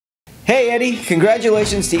Hey Eddie,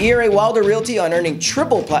 congratulations to ERA Wilder Realty on earning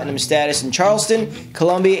triple platinum status in Charleston,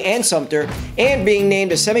 Columbia, and Sumter, and being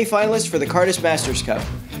named a semifinalist for the Cardis Masters Cup.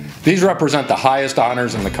 These represent the highest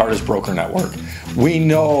honors in the Cardis Broker Network. We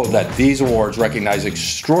know that these awards recognize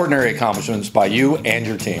extraordinary accomplishments by you and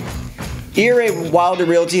your team. ERA Wilder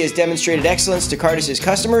Realty has demonstrated excellence to Cardis's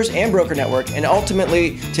customers and broker network, and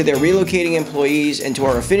ultimately to their relocating employees and to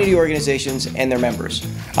our affinity organizations and their members.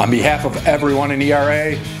 On behalf of everyone in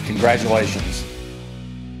ERA, congratulations.